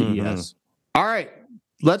year's CES. All right.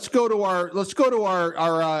 let's go to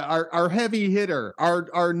our heavy hitter,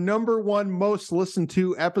 our number one most listened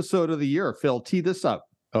to episode of the year. Phil, tee this up.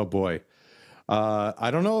 Oh boy.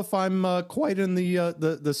 I don't know if I'm quite in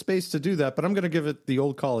the space to do that, but I'm going to give it the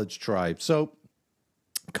old college try. So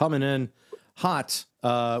coming in hot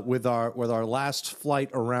with our last flight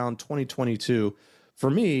around 2022. For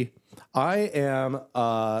me, I am,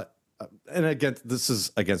 and again, this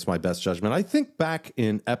is against my best judgment. I think back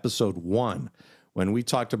in episode 1, when we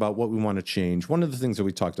talked about what we want to change, one of the things that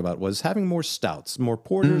we talked about was having more stouts, more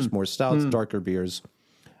porters, more stouts, darker beers.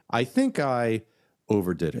 I think I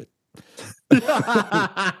overdid it.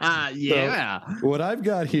 Yeah. So what I've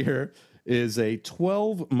got here is a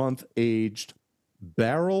 12-month aged,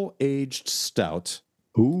 barrel-aged stout.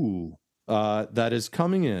 Ooh. That is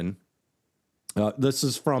coming in. This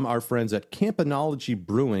is from our friends at Campanology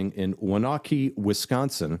Brewing in Waunakee,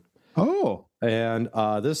 Wisconsin. Oh. And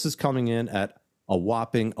this is coming in at a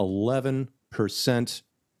whopping 11%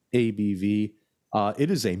 ABV.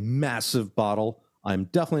 It is a massive bottle. I'm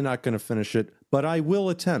definitely not going to finish it, but I will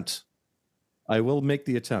attempt. I will make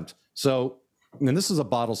the attempt. So, and this is a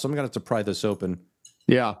bottle, so I'm going to have to pry this open.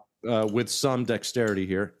 Yeah. With some dexterity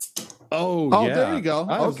here. Oh, yeah. There you go.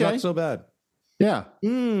 That was not so bad. Yeah.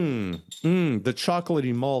 The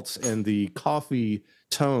chocolatey malts and the coffee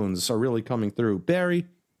tones are really coming through. Barry,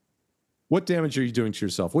 what damage are you doing to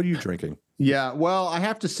yourself? What are you drinking? Yeah, well, I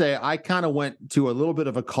have to say, I kind of went to a little bit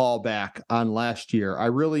of a callback on last year. I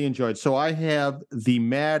really enjoyed. So I have the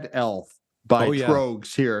Mad Elf by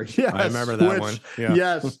Trogs here. Yes, I remember that one. Yeah.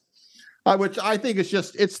 Yes. Which I think is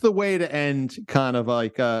it's the way to end kind of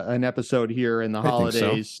like an episode here in the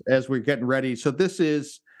holidays as we're getting ready. So this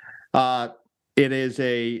is, it is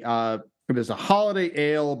a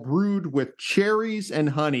holiday ale brewed with cherries and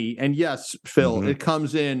honey. And yes, Phil, it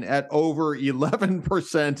comes in at over 11%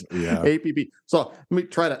 ABV. So let me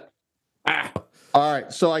try to. All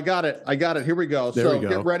right. So I got it. Here we go. There we go.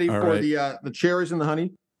 Get ready for the cherries and the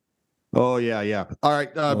honey. Oh, yeah. Yeah. All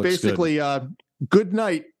right. Basically, good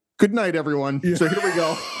night. Good night, everyone. Yeah. So here we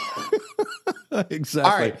go.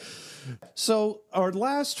 Exactly. All right. So our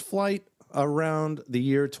last flight around the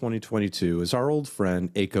year 2022 is our old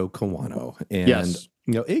friend Eiko Kawano. And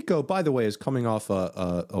you know, Eiko, by the way, is coming off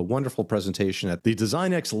a wonderful presentation at the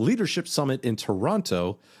DesignX Leadership Summit in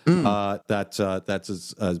Toronto that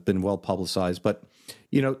has been well publicized. But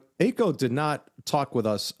you know, Eiko did not talk with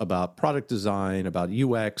us about product design, about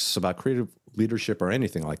UX, about creative leadership, or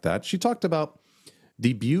anything like that. She talked about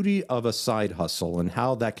the beauty of a side hustle and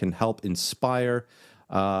how that can help inspire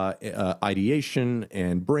ideation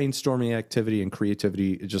and brainstorming activity and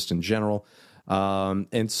creativity just in general.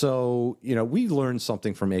 And so, you know, we learn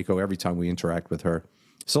something from Eiko every time we interact with her.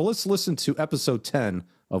 So let's listen to episode 10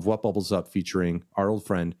 of What Bubbles Up featuring our old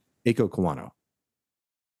friend, Eiko Kawano.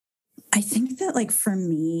 I think that, like, for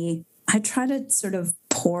me, I try to sort of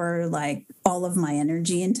pour like all of my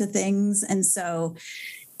energy into things. And so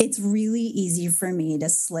it's really easy for me to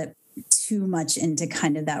slip too much into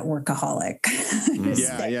kind of that workaholic.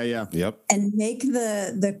 Yep. And make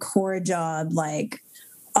the core job like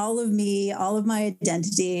all of me, all of my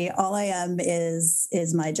identity, all I am is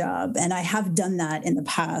my job. And I have done that in the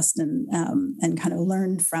past and kind of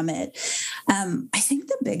learned from it. I think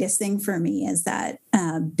the biggest thing for me is that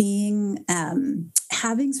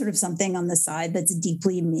having sort of something on the side that's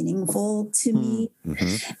deeply meaningful to me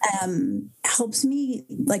helps me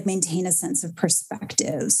like maintain a sense of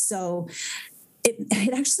perspective. So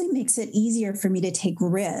it actually makes it easier for me to take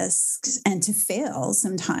risks and to fail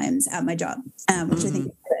sometimes at my job, which I think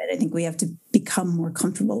is good. I think we have to become more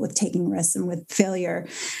comfortable with taking risks and with failure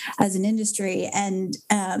as an industry. And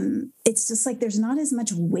it's just like there's not as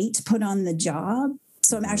much weight put on the job.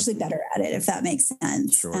 So I'm actually better at it, if that makes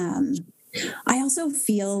sense. Sure. I also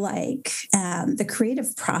feel like the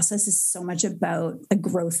creative process is so much about a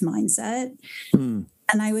growth mindset.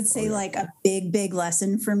 And I would say like a big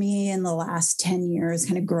lesson for me in the last 10 years,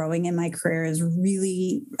 kind of growing in my career, is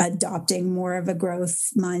really adopting more of a growth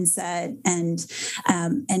mindset, and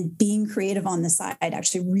being creative on the side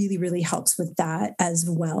actually really helps with that as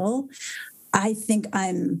well. I think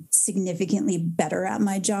I'm significantly better at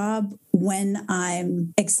my job when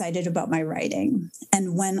I'm excited about my writing.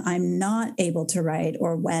 And when I'm not able to write,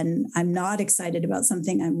 or when I'm not excited about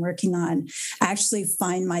something I'm working on, I actually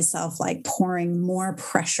find myself like pouring more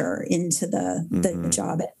pressure into the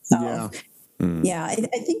job itself. Yeah, I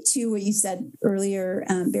think too what you said earlier,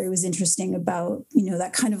 Barry, was interesting about, you know,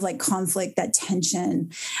 that kind of like conflict, that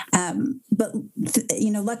tension. But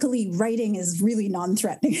you know, luckily writing is really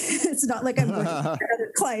non-threatening. It's not like I'm working for other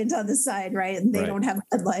client on the side, right? And they don't have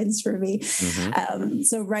deadlines for me.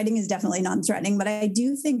 So writing is definitely non-threatening, but I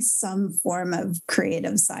do think some form of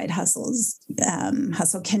creative side hustle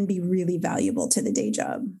can be really valuable to the day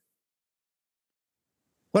job.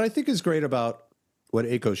 What I think is great about what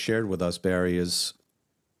Aiko shared with us, Barry, is,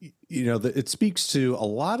 it speaks to a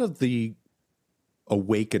lot of the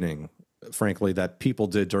awakening, frankly, that people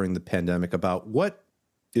did during the pandemic about what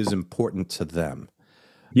is important to them.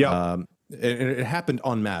 Yeah. And it happened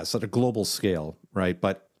en masse at a global scale, right?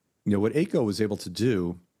 But, what Aiko was able to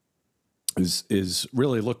do is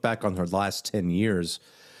really look back on her last 10 years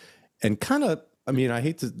and kind of, I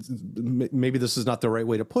hate to, maybe this is not the right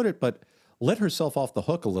way to put it, but let herself off the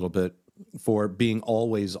hook a little bit for being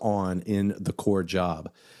always on in the core job.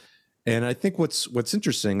 And I think what's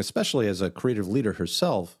interesting, especially as a creative leader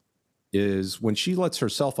herself, is when she lets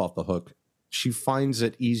herself off the hook, she finds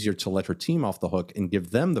it easier to let her team off the hook and give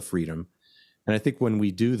them the freedom. And I think when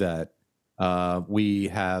we do that, we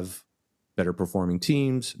have better performing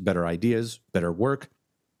teams, better ideas, better work,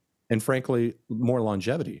 and frankly, more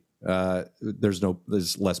longevity. There's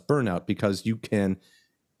less burnout because you can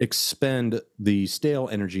expend the stale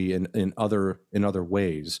energy in other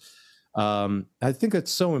ways. I think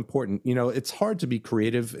that's so important. It's hard to be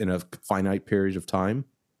creative in a finite period of time,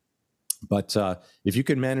 but if you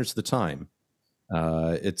can manage the time,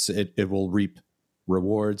 it will reap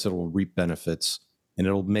rewards, it will reap benefits, and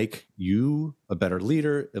it'll make you a better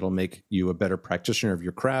leader. It'll make you a better practitioner of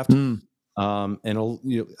your craft. And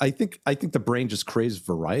I think the brain just craves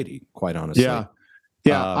variety, quite honestly.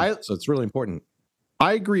 Yeah. So it's really important.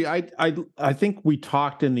 I agree. I think we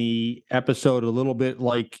talked in the episode a little bit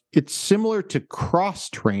like it's similar to cross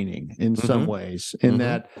training in some ways, in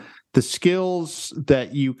that the skills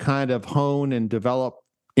that you kind of hone and develop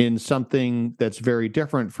in something that's very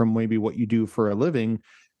different from maybe what you do for a living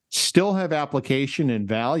still have application and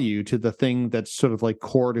value to the thing that's sort of like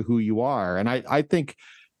core to who you are. And I think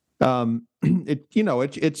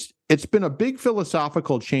it's been a big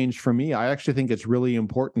philosophical change for me. I actually think it's really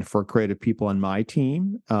important for creative people on my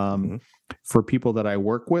team, for people that I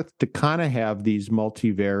work with, to kind of have these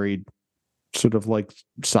multivaried sort of like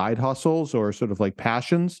side hustles or sort of like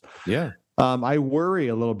passions. Yeah. I worry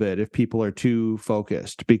a little bit if people are too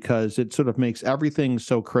focused because it sort of makes everything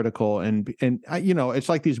so critical. And it's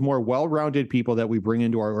like these more well-rounded people that we bring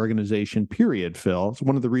into our organization, period, Phil. It's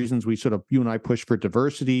one of the reasons you and I push for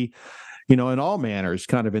diversity, in all manners,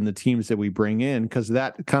 kind of in the teams that we bring in, because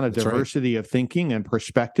that kind of diversity of thinking and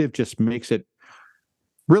perspective just makes it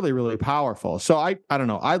really, really powerful. So I don't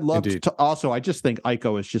know. I love to also, I just think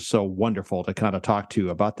Aiko is just so wonderful to kind of talk to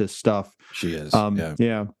about this stuff. She is.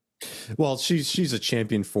 Yeah. Well, she's a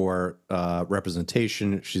champion for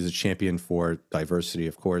representation. She's a champion for diversity,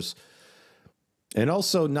 of course. And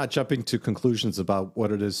also not jumping to conclusions about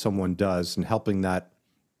what it is someone does and helping that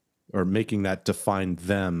or making that define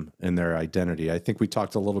them and their identity. I think we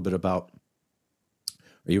talked a little bit about,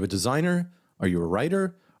 are you a designer? Are you a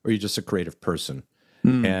writer? Or are you just a creative person?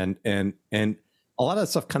 And a lot of that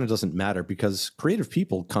stuff kind of doesn't matter because creative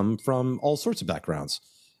people come from all sorts of backgrounds.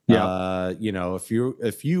 Yeah.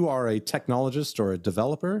 If you are a technologist or a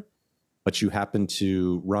developer, but you happen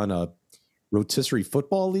to run a rotisserie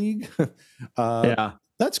football league,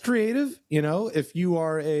 that's creative. If you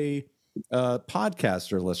are a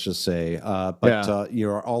podcaster, let's just say, but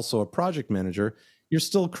you're also a project manager, you're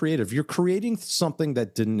still creative. You're creating something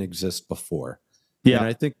that didn't exist before. Yeah. And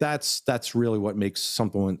I think that's really what makes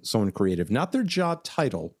someone creative, not their job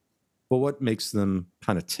title, but what makes them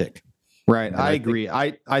kind of tick. Right. I agree.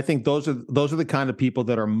 I think those are the kind of people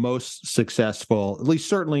that are most successful, at least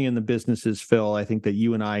certainly in the businesses, Phil, I think that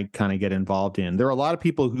you and I kind of get involved in. There are a lot of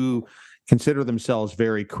people who consider themselves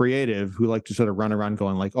very creative, who like to sort of run around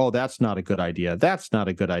going like, oh, that's not a good idea. That's not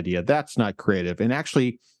a good idea. That's not creative. And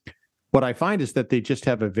actually, what I find is that they just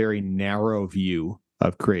have a very narrow view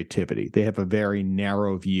of creativity. They have a very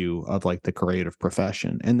narrow view of like the creative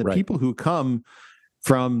profession. And the people who come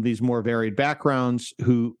from these more varied backgrounds,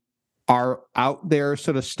 who are out there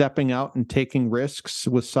sort of stepping out and taking risks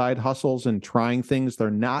with side hustles and trying things they're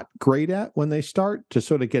not great at when they start to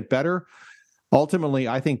sort of get better, ultimately,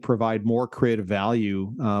 I think provide more creative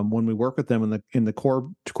value when we work with them in the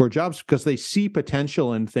core jobs, because they see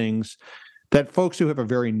potential in things that folks who have a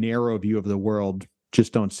very narrow view of the world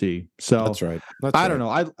just don't see. So that's right. I don't know.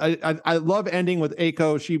 I love ending with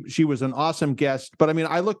Aiko. She was an awesome guest. But I mean,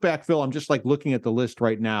 I look back, Phil, I'm just like looking at the list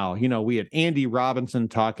right now. We had Andy Robinson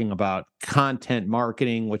talking about content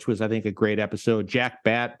marketing, which was, I think, a great episode. Jack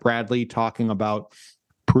Bradley talking about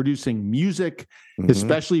producing music,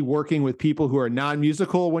 especially working with people who are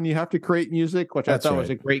non-musical when you have to create music, which I thought was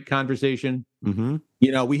a great conversation.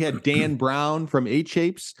 We had Dan Brown from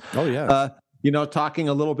 8Shapes. Oh yeah. Talking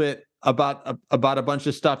a little bit about a bunch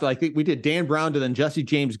of stuff. I think we did Dan Brown to then Jesse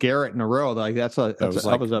James Garrett in a row. Like that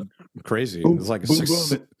was crazy. Boom, it was like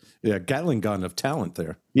a Gatling gun of talent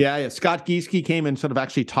there. Yeah. Scott Gieske came and sort of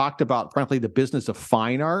actually talked about, frankly, the business of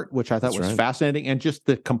fine art, which I thought was fascinating, and just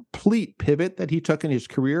the complete pivot that he took in his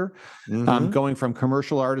career, going from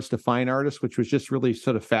commercial artist to fine artist, which was just really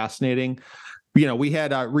sort of fascinating. We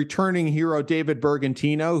had returning hero David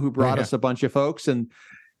Bergantino, who brought us a bunch of folks, and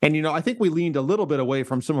I think we leaned a little bit away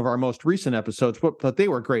from some of our most recent episodes, but they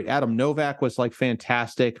were great. Adam Novak was like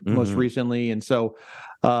fantastic most recently, and so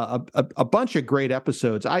a bunch of great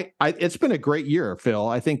episodes. It's been a great year, Phil.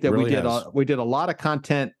 I think that we did a lot of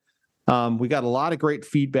content. We got a lot of great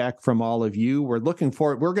feedback from all of you. We're looking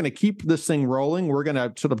forward. We're going to keep this thing rolling. We're going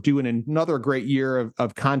to sort of do another great year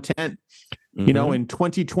of content, in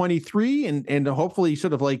 2023, and hopefully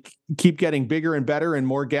sort of like keep getting bigger and better and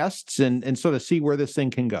more guests and sort of see where this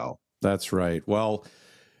thing can go. That's right. Well,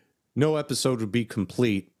 no episode would be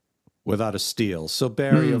complete without a steal. So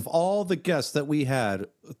Barry, of all the guests that we had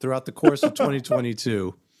throughout the course of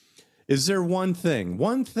 2022, is there one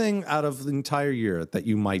thing out of the entire year that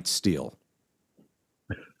you might steal?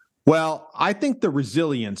 Well, I think the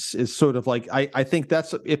resilience is sort of like, I think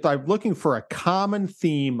that's, if I'm looking for a common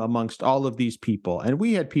theme amongst all of these people, and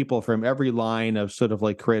we had people from every line of sort of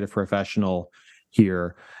like creative professional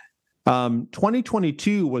here.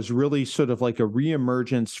 2022 was really sort of like a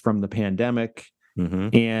reemergence from the pandemic.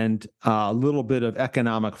 And a little bit of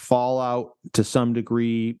economic fallout to some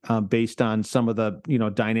degree, based on some of the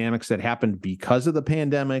dynamics that happened because of the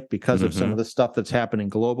pandemic, because of some of the stuff that's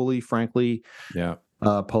happening globally, frankly,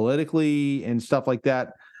 politically and stuff like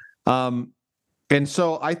that. And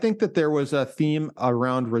so I think that there was a theme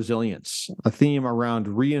around resilience, a theme around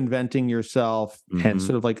reinventing yourself and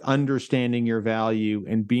sort of like understanding your value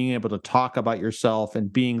and being able to talk about yourself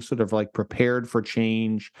and being sort of like prepared for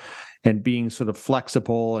change and being sort of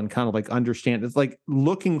flexible and kind of like understand. It's like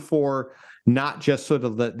looking for not just sort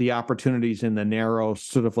of the opportunities in the narrow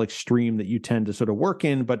sort of like stream that you tend to sort of work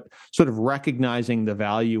in, but sort of recognizing the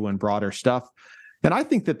value in broader stuff. And I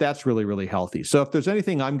think that that's really, really healthy. So if there's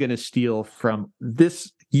anything I'm going to steal from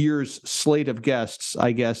this year's slate of guests,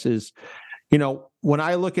 I guess is, when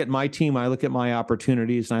I look at my team, I look at my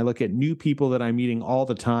opportunities and I look at new people that I'm meeting all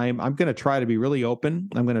the time, I'm going to try to be really open.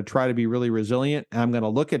 I'm going to try to be really resilient. And I'm going to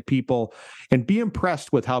look at people and be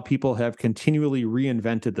impressed with how people have continually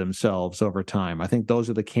reinvented themselves over time. I think those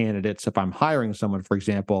are the candidates, if I'm hiring someone, for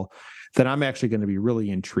example, that I'm actually going to be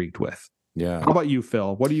really intrigued with. Yeah. How about you,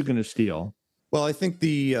 Phil? What are you going to steal? Well, I think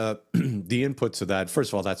the input to that, first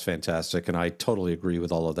of all, that's fantastic, and I totally agree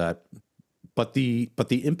with all of that. But the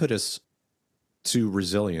impetus to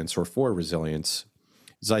resilience or for resilience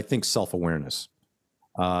is, I think, self-awareness.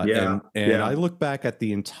 And I look back at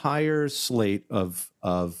the entire slate of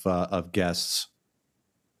guests,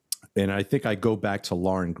 and I think I go back to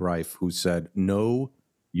Lauren Greif, who said, "Know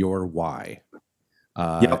your why."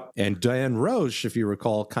 And Dan Roche, if you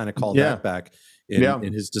recall, kind of called that back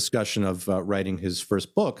in his discussion of writing his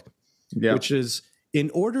first book, which is, in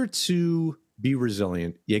order to be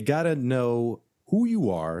resilient, you got to know who you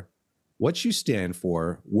are, what you stand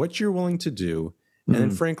for, what you're willing to do, and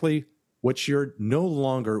then, frankly, what you're no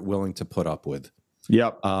longer willing to put up with.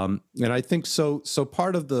 And I think so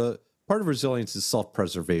part of resilience is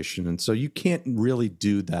self-preservation, and so you can't really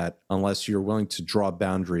do that unless you're willing to draw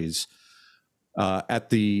boundaries at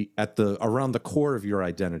the around the core of your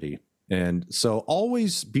identity. And so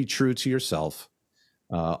always be true to yourself.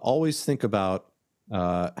 Always think about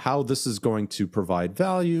how this is going to provide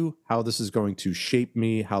value, how this is going to shape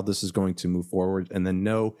me, how this is going to move forward, and then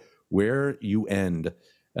know where you end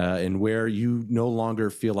and where you no longer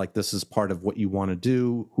feel like this is part of what you want to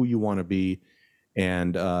do, who you want to be,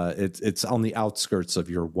 and it's on the outskirts of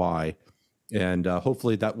your why. And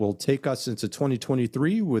hopefully that will take us into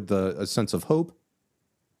 2023 with a sense of hope,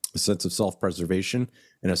 a sense of self-preservation,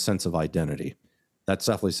 and a sense of identity. That's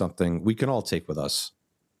definitely something we can all take with us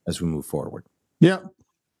as we move forward. Yeah.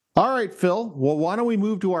 All right, Phil. Well, why don't we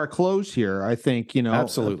move to our close here? I think,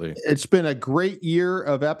 absolutely. It's been a great year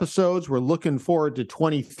of episodes. We're looking forward to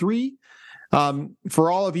 23.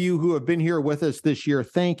 For all of you who have been here with us this year,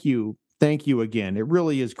 thank you. Thank you again. It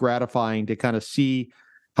really is gratifying to kind of see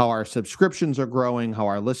how our subscriptions are growing, how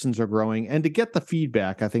our listens are growing, and to get the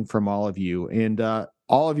feedback, I think, from all of you. And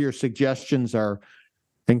all of your suggestions are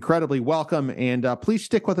incredibly welcome. And please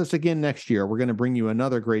stick with us again next year. We're going to bring you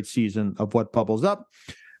another great season of What Bubbles Up.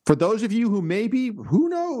 For those of you who maybe, who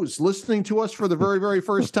knows, listening to us for the very, very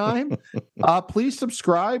first time, please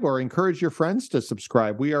subscribe or encourage your friends to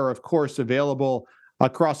subscribe. We are, of course, available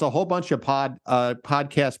across a whole bunch of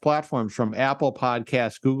podcast platforms, from Apple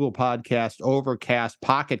Podcasts, Google Podcasts, Overcast,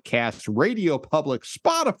 Pocket Casts, Radio Public,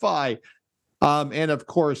 Spotify, and of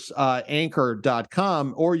course,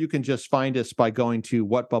 anchor.com, or you can just find us by going to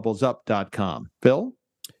whatbubblesUp.com. Phil?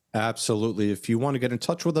 Absolutely. If you want to get in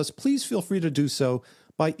touch with us, please feel free to do so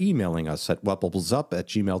by emailing us at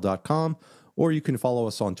whatbubblesup@gmail.com, or you can follow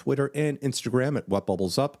us on Twitter and Instagram at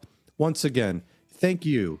whatbubblesup. Once again, thank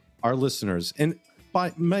you, our listeners. And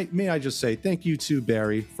may I just say thank you to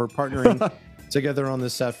Barry for partnering together on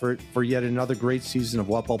this effort for yet another great season of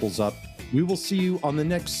What Bubbles Up. We will see you on the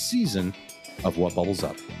next season of What Bubbles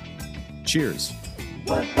Up. Cheers.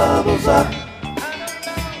 What bubbles up?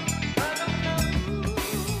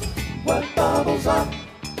 What bubbles up?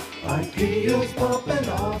 Like peels popping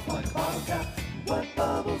off like bottle cap. What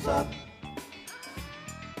bubbles up?